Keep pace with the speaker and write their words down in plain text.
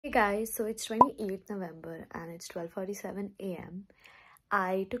Hey guys, so it's 28th November and it's 12:47 a.m.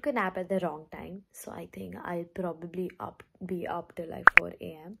 I took a nap at the wrong time, so I think I'll probably be up till like 4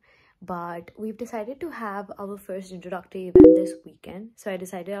 a.m. But we've decided to have our first introductory event this weekend, so I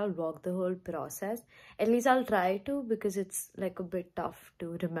decided I'll walk the whole process. At least I'll try to, because it's like a bit tough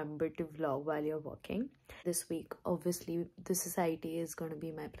to remember to vlog while you're working. This week, obviously, the society is going to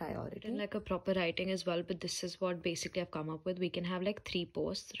be my priority. And like a proper writing as well, but this is what basically I've come up with. We can have like 3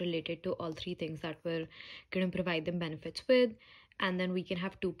 posts related to all 3 things that we're going to provide them benefits with. And then we can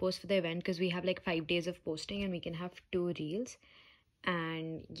have 2 posts for the event because we have like 5 days of posting, and we can have 2 reels.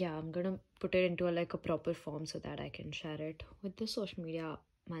 And yeah, I'm gonna put it into a proper form so that I can share it with the social media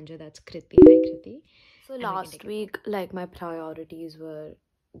manager. That's Kriti. Hi Kriti. So last week, like, my priorities were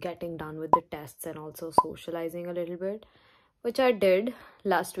getting done with the tests and also socializing a little bit, which I did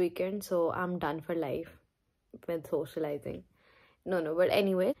last weekend. So I'm done for life with socializing. But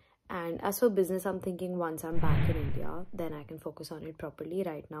anyway. And as for business, I'm thinking once I'm back in India, then I can focus on it properly.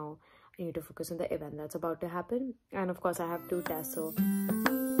 Right now, I need to focus on the event that's about to happen. And of course, I have 2 tests, so...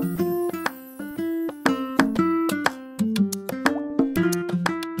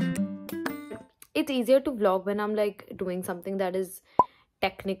 It's easier to vlog when I'm like doing something that is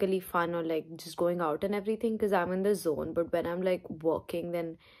technically fun, or like just going out and everything, because I'm in the zone. But when I'm like working,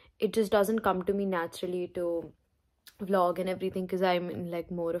 then it just doesn't come to me naturally to vlog and everything, because I'm in like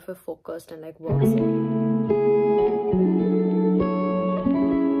more of a focused and like work zone.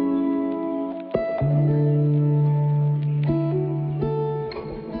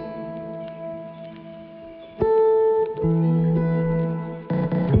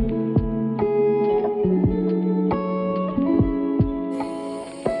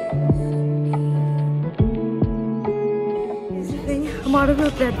 I'm out of my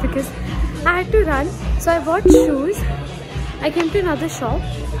breath because I had to run, so I bought shoes. I came to another shop,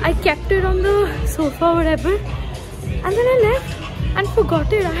 I kept it on the sofa or whatever, and then I left and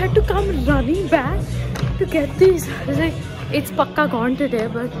forgot it. I had to come running back to get these. I was like, it's pakka gone today,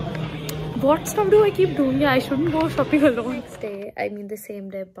 but what stuff do I keep doing? Yeah, I shouldn't go shopping alone. Next day, I mean the same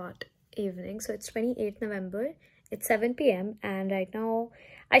day but evening. So it's 28th November, it's 7 p.m. and right now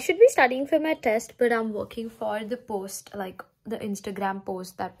I should be studying for my test, but I'm working for the post, like the Instagram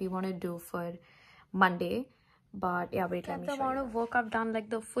post that we want to do for Monday. But yeah, wait, let me show you. The amount of work I've done, like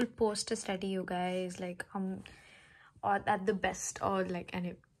the full post to study, you guys, like or at the best, or like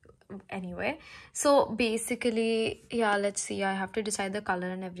anyway. So basically, yeah, let's see, I have to decide the color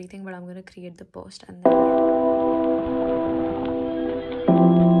and everything, but I'm gonna create the post and then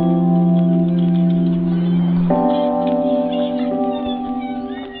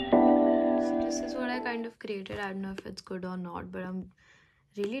so this is what I kind of created. I don't know if it's good or not, but I'm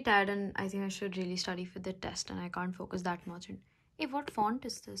really tired and I think I should really study for the test, and I can't focus that much. And hey, what font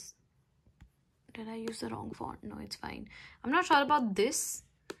is this? Did I use the wrong font? No, it's fine. I'm not sure about this.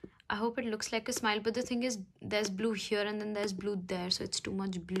 I hope it looks like a smile, but the thing is, there's blue here and then there's blue there, so it's too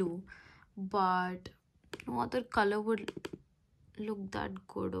much blue. But no other color would look that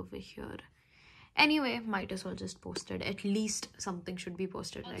good over here. Anyway, might as well just post it. At least something should be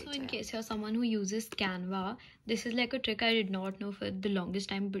posted, right? So in case you're someone who uses Canva, this is like a trick I did not know for the longest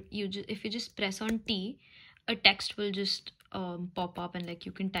time, but if you just press on T, a text will just pop up, and like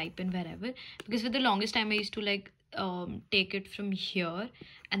you can type in wherever. Because for the longest time I used to like take it from here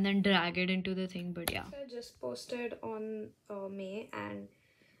and then drag it into the thing, but yeah. So I just posted on May, and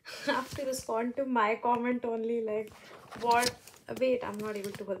I have to respond to my comment only, like, what? Wait, I'm not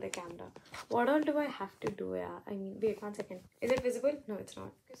able to hold the camera. What all do I have to do? Yeah, I mean, wait 1 second. Is it visible? No, it's not.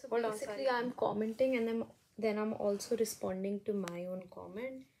 Okay, so hold on. Basically, I'm commenting and then I'm also responding to my own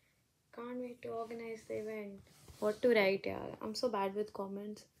comment. Can't wait to organize the event. What to write? Yeah, I'm so bad with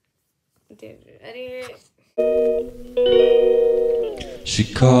comments.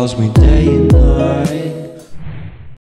 She calls me day and night.